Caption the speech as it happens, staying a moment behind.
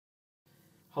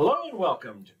Hello and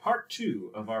welcome to part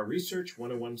 2 of our Research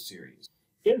 101 series.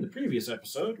 In the previous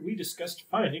episode, we discussed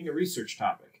finding a research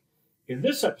topic. In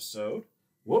this episode,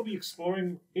 we'll be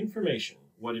exploring information,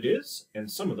 what it is, and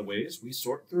some of the ways we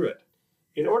sort through it.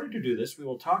 In order to do this, we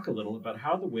will talk a little about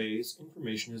how the ways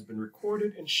information has been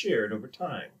recorded and shared over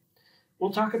time.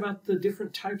 We'll talk about the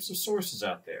different types of sources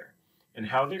out there, and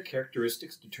how their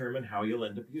characteristics determine how you'll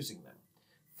end up using them.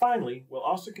 Finally, we'll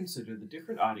also consider the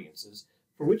different audiences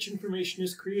for which information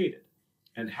is created,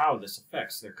 and how this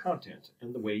affects their content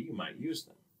and the way you might use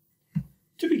them.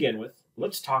 To begin with,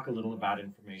 let's talk a little about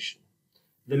information.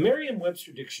 The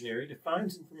Merriam-Webster Dictionary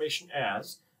defines information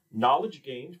as knowledge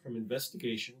gained from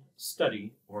investigation,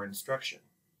 study, or instruction.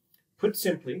 Put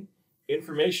simply,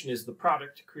 information is the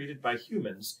product created by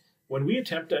humans when we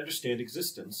attempt to understand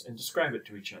existence and describe it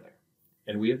to each other.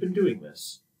 And we have been doing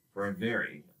this for a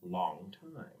very long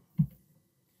time.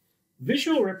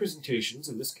 Visual representations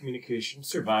of this communication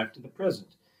survive to the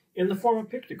present in the form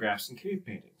of pictographs and cave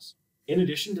paintings. In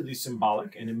addition to these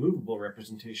symbolic and immovable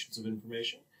representations of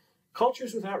information,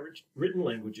 cultures without written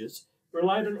languages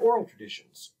relied on oral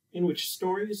traditions, in which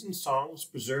stories and songs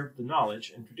preserved the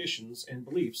knowledge and traditions and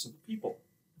beliefs of the people.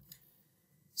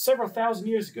 Several thousand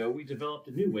years ago, we developed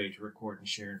a new way to record and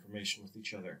share information with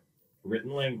each other: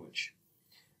 written language.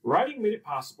 Writing made it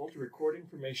possible to record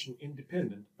information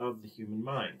independent of the human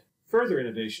mind. Further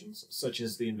innovations, such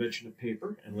as the invention of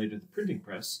paper and later the printing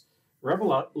press,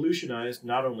 revolutionized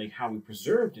not only how we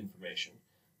preserved information,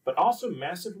 but also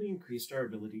massively increased our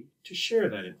ability to share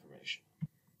that information.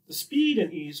 The speed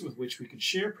and ease with which we could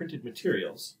share printed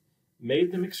materials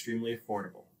made them extremely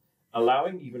affordable,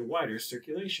 allowing even wider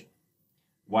circulation.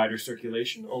 Wider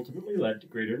circulation ultimately led to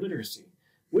greater literacy,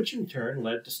 which in turn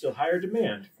led to still higher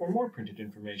demand for more printed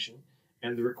information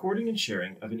and the recording and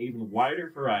sharing of an even wider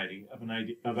variety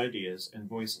of ideas and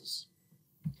voices.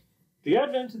 The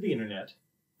advent of the Internet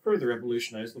further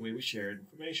revolutionized the way we shared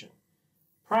information.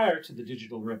 Prior to the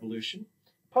digital revolution,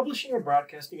 publishing or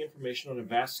broadcasting information on a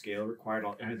vast scale required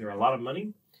either a lot of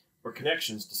money or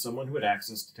connections to someone who had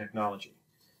access to technology.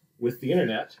 With the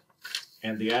Internet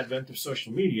and the advent of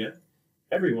social media,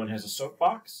 everyone has a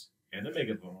soapbox and a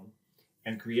megaphone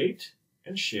and create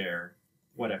and share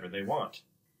whatever they want.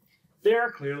 There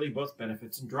are clearly both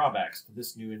benefits and drawbacks to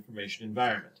this new information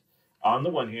environment. On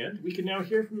the one hand, we can now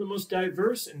hear from the most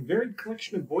diverse and varied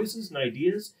collection of voices and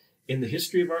ideas in the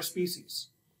history of our species.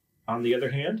 On the other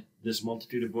hand, this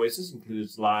multitude of voices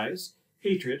includes lies,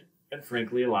 hatred, and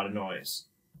frankly, a lot of noise.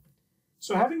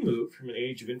 So having moved from an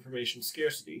age of information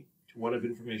scarcity to one of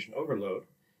information overload,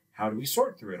 how do we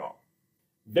sort through it all?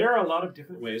 There are a lot of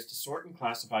different ways to sort and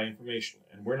classify information,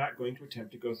 and we're not going to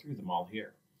attempt to go through them all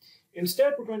here.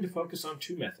 Instead, we're going to focus on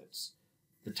two methods: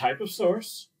 the type of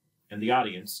source and the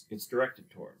audience it's directed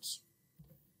towards.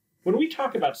 When we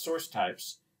talk about source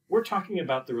types, we're talking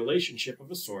about the relationship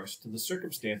of a source to the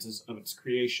circumstances of its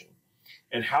creation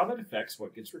and how that affects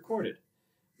what gets recorded.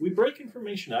 We break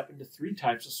information up into three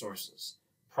types of sources: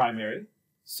 primary,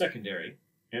 secondary,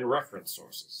 and reference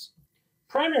sources.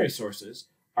 Primary sources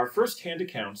are first-hand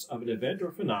accounts of an event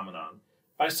or phenomenon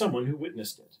by someone who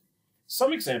witnessed it.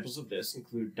 Some examples of this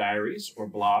include diaries or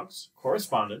blogs,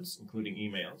 correspondence, including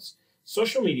emails,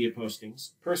 social media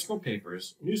postings, personal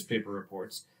papers, newspaper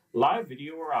reports, live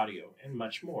video or audio, and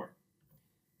much more.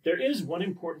 There is one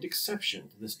important exception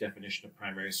to this definition of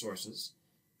primary sources.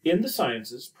 In the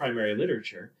sciences, primary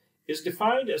literature is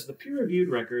defined as the peer-reviewed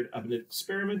record of an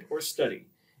experiment or study,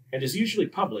 and is usually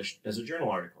published as a journal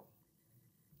article.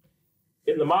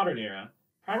 In the modern era,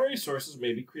 primary sources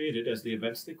may be created as the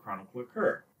events they chronicle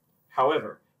occur.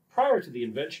 However, prior to the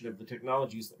invention of the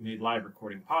technologies that made live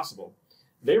recording possible,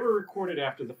 they were recorded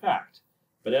after the fact,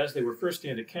 but as they were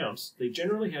first-hand accounts, they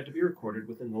generally had to be recorded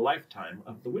within the lifetime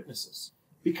of the witnesses.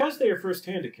 Because they are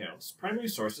first-hand accounts, primary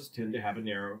sources tend to have a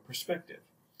narrow perspective,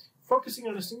 focusing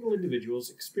on a single individual's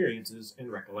experiences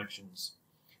and recollections.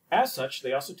 As such,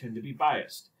 they also tend to be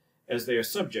biased, as they are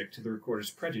subject to the recorder's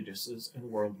prejudices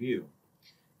and worldview.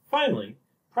 Finally,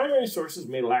 primary sources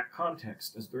may lack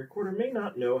context, as the recorder may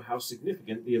not know how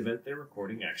significant the event they're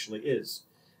recording actually is.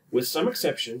 With some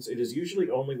exceptions, it is usually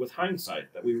only with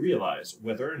hindsight that we realize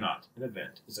whether or not an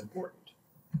event is important.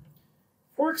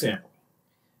 For example,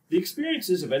 the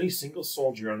experiences of any single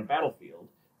soldier on a battlefield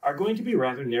are going to be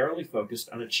rather narrowly focused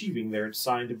on achieving their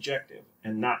assigned objective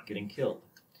and not getting killed.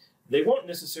 They won't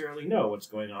necessarily know what's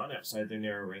going on outside their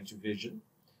narrow range of vision,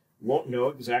 won't know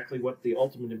exactly what the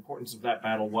ultimate importance of that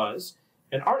battle was,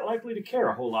 and aren't likely to care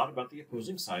a whole lot about the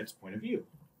opposing side's point of view.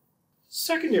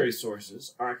 Secondary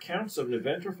sources are accounts of an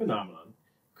event or phenomenon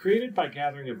created by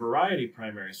gathering a variety of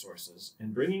primary sources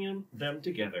and bringing them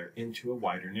together into a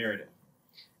wider narrative.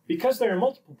 Because there are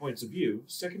multiple points of view,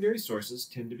 secondary sources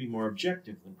tend to be more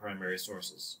objective than primary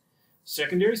sources.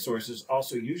 Secondary sources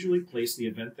also usually place the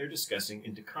event they're discussing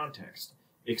into context,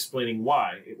 explaining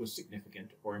why it was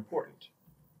significant or important.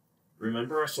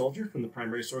 Remember our soldier from the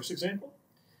primary source example?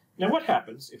 Now what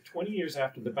happens if 20 years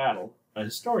after the battle, a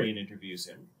historian interviews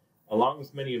him, along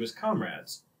with many of his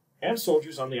comrades, and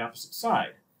soldiers on the opposite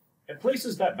side, and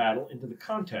places that battle into the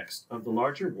context of the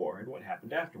larger war and what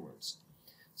happened afterwards?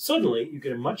 Suddenly, you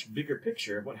get a much bigger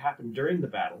picture of what happened during the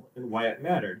battle and why it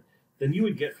mattered than you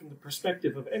would get from the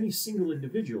perspective of any single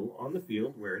individual on the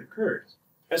field where it occurred.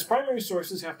 As primary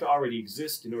sources have to already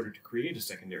exist in order to create a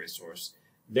secondary source,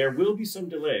 there will be some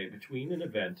delay between an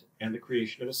event and the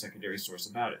creation of a secondary source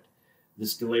about it.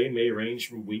 This delay may range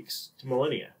from weeks to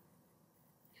millennia.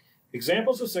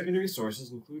 Examples of secondary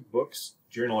sources include books,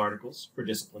 journal articles for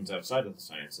disciplines outside of the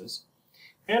sciences,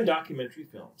 and documentary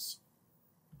films.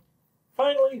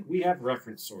 Finally, we have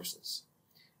reference sources.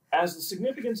 As the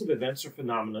significance of events or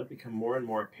phenomena become more and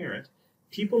more apparent,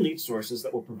 people need sources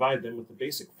that will provide them with the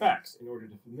basic facts in order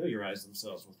to familiarize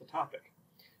themselves with the topic.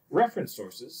 Reference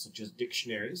sources, such as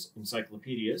dictionaries,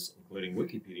 encyclopedias, including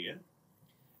Wikipedia,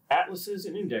 atlases,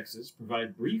 and indexes,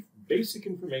 provide brief, basic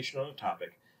information on a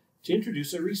topic to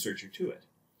introduce a researcher to it.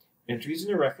 Entries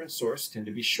in a reference source tend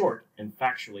to be short and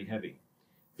factually heavy.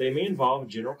 They may involve a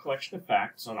general collection of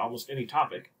facts on almost any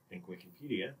topic, think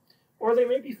Wikipedia, or they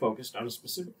may be focused on a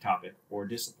specific topic or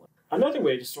discipline. Another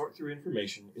way to sort through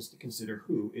information is to consider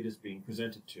who it is being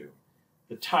presented to.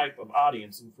 The type of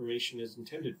audience information is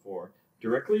intended for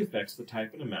directly affects the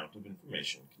type and amount of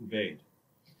information conveyed.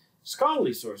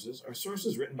 Scholarly sources are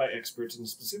sources written by experts in a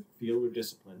specific field or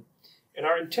discipline and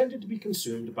are intended to be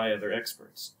consumed by other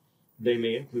experts. They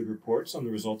may include reports on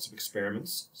the results of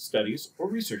experiments, studies, or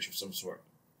research of some sort.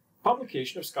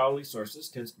 Publication of scholarly sources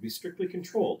tends to be strictly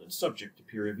controlled and subject to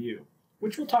peer review,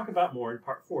 which we'll talk about more in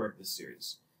Part 4 of this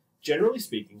series. Generally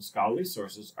speaking, scholarly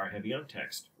sources are heavy on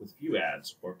text with few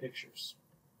ads or pictures.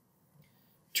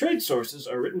 Trade sources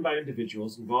are written by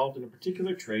individuals involved in a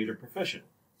particular trade or profession,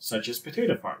 such as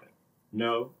potato farming.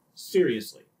 No,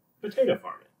 seriously, potato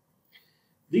farming.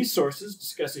 These sources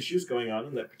discuss issues going on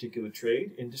in that particular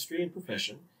trade, industry, and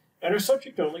profession, and are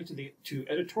subject only to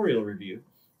editorial review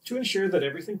to ensure that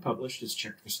everything published is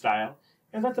checked for style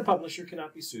and that the publisher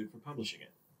cannot be sued for publishing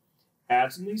it.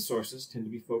 Ads in these sources tend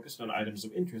to be focused on items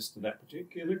of interest to that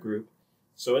particular group,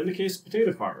 so in the case of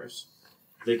potato farmers,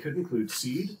 they could include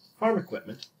seed, farm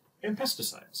equipment, and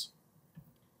pesticides.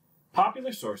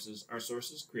 Popular sources are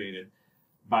sources created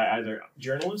by either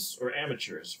journalists or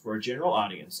amateurs for a general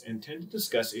audience and tend to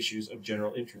discuss issues of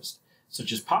general interest,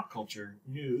 such as pop culture,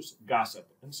 news, gossip,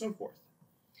 and so forth.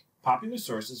 Popular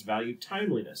sources value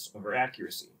timeliness over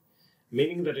accuracy,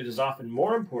 meaning that it is often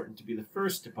more important to be the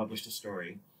first to publish a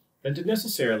story than to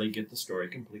necessarily get the story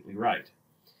completely right.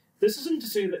 This isn't to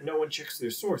say that no one checks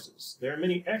their sources. There are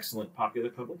many excellent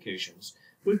popular publications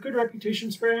with good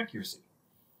reputations for accuracy,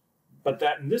 but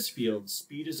that in this field,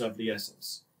 speed is of the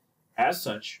essence. As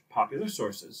such, popular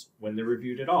sources, when they're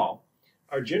reviewed at all,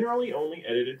 are generally only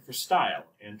edited for style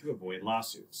and to avoid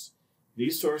lawsuits.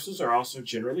 These sources are also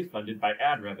generally funded by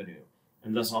ad revenue,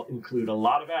 and thus include a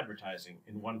lot of advertising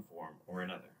in one form or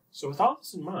another. So with all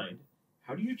this in mind,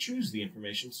 how do you choose the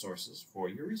information sources for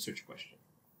your research question?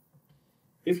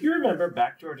 If you remember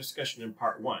back to our discussion in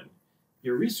Part 1,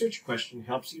 your research question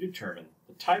helps you determine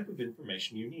the type of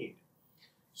information you need.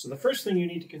 So the first thing you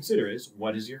need to consider is,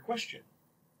 what is your question?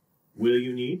 Will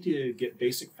you need to get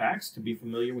basic facts to be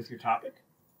familiar with your topic?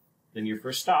 Then your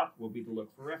first stop will be to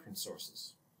look for reference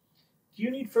sources. Do you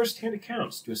need first-hand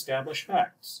accounts to establish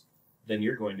facts? Then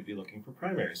you're going to be looking for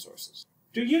primary sources.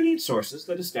 Do you need sources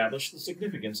that establish the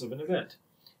significance of an event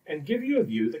and give you a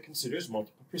view that considers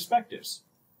multiple perspectives?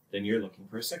 Then you're looking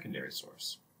for a secondary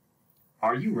source.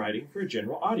 Are you writing for a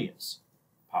general audience?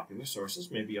 Popular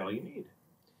sources may be all you need.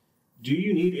 Do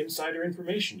you need insider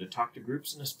information to talk to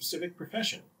groups in a specific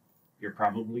profession? You're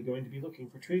probably going to be looking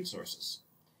for trade sources.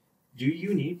 Do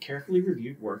you need carefully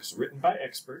reviewed works written by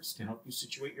experts to help you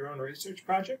situate your own research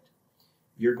project?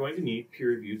 You're going to need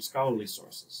peer-reviewed scholarly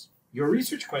sources. Your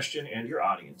research question and your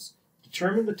audience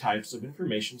determine the types of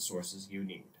information sources you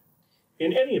need.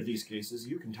 In any of these cases,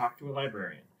 you can talk to a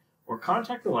librarian or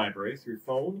contact the library through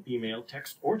phone, email,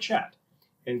 text, or chat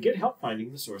and get help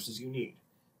finding the sources you need.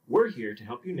 We're here to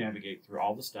help you navigate through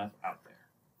all the stuff out there.